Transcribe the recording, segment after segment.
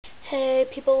Hey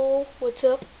people, what's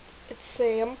up? It's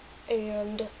Sam,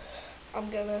 and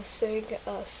I'm gonna sing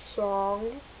a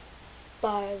song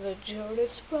by the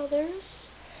Jonas Brothers,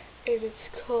 and it's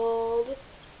called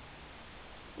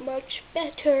Much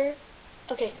Better.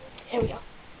 Okay, here we go.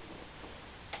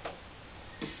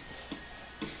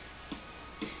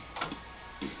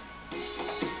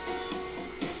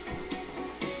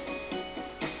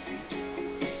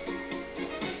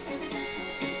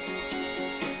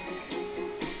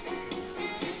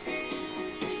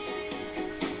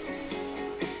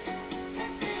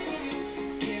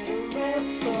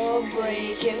 For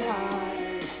breaking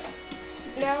hearts.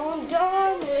 Now I'm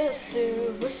done with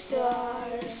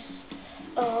superstars.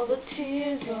 All the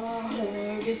tears on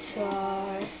her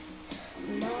guitar.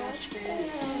 Much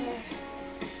better.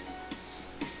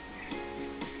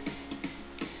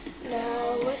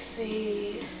 Now I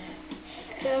see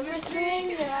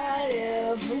everything I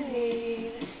ever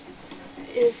need.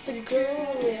 It's the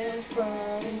girl in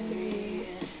front of me.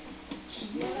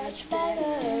 She's much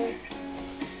better.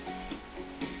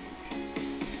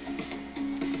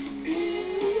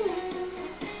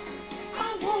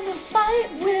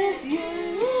 Fight with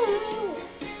you,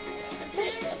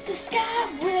 lift up the sky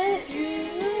with you.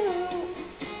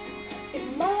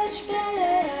 You're much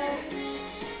better.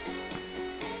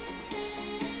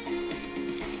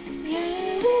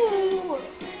 You,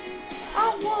 I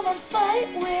wanna fight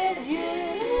with you,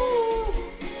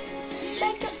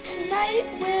 make up tonight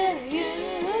with you.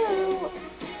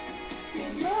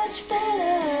 You're much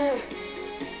better.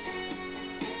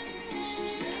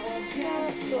 Now I've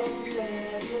got some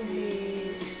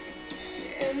memories,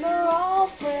 and they're all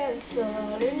friends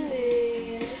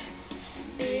suddenly.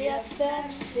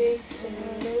 BFFs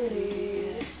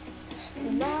eternally,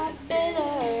 not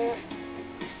bitter.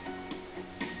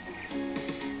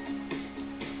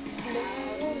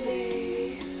 Not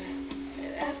only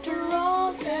after all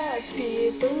that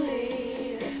people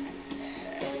leave,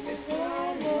 and if I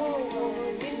know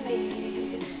what you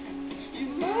need,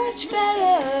 you're much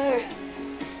better.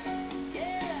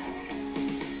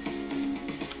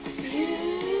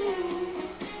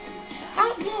 I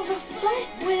wanna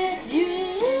fight with you,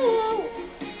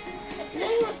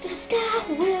 live up the sky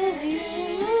with you.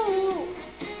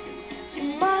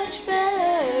 You're much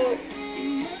better,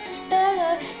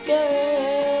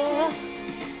 girl.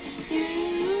 You,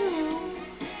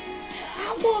 I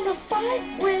wanna fight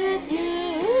with you,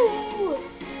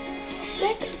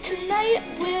 make it tonight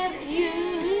with you.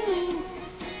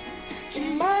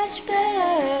 You're much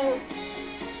better.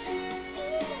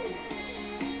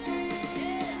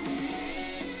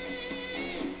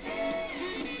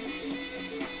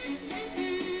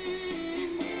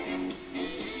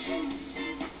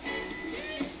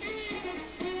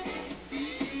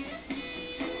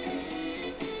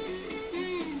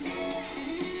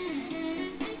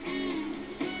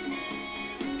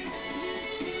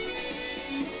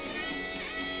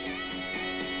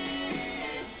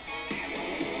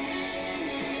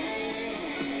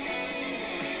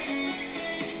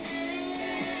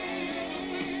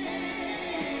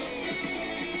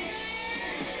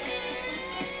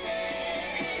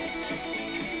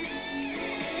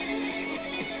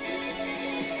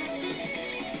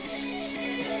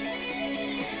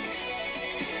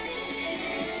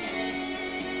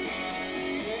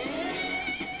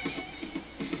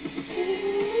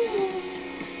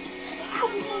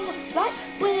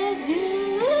 Fight with you,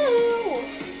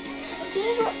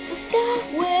 live up the sky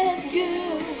with you.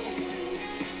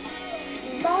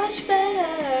 Much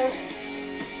better.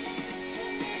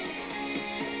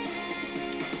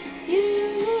 You,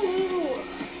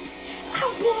 I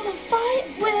wanna fight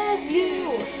with you,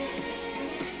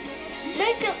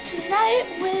 make up tonight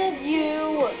with you.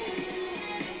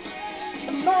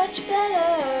 Much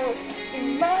better,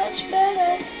 much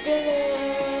better, girl.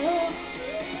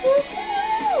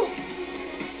 Woo-hoo!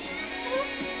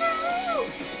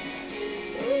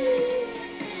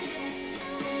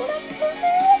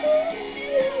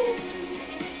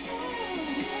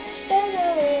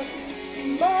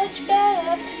 Much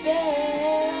better,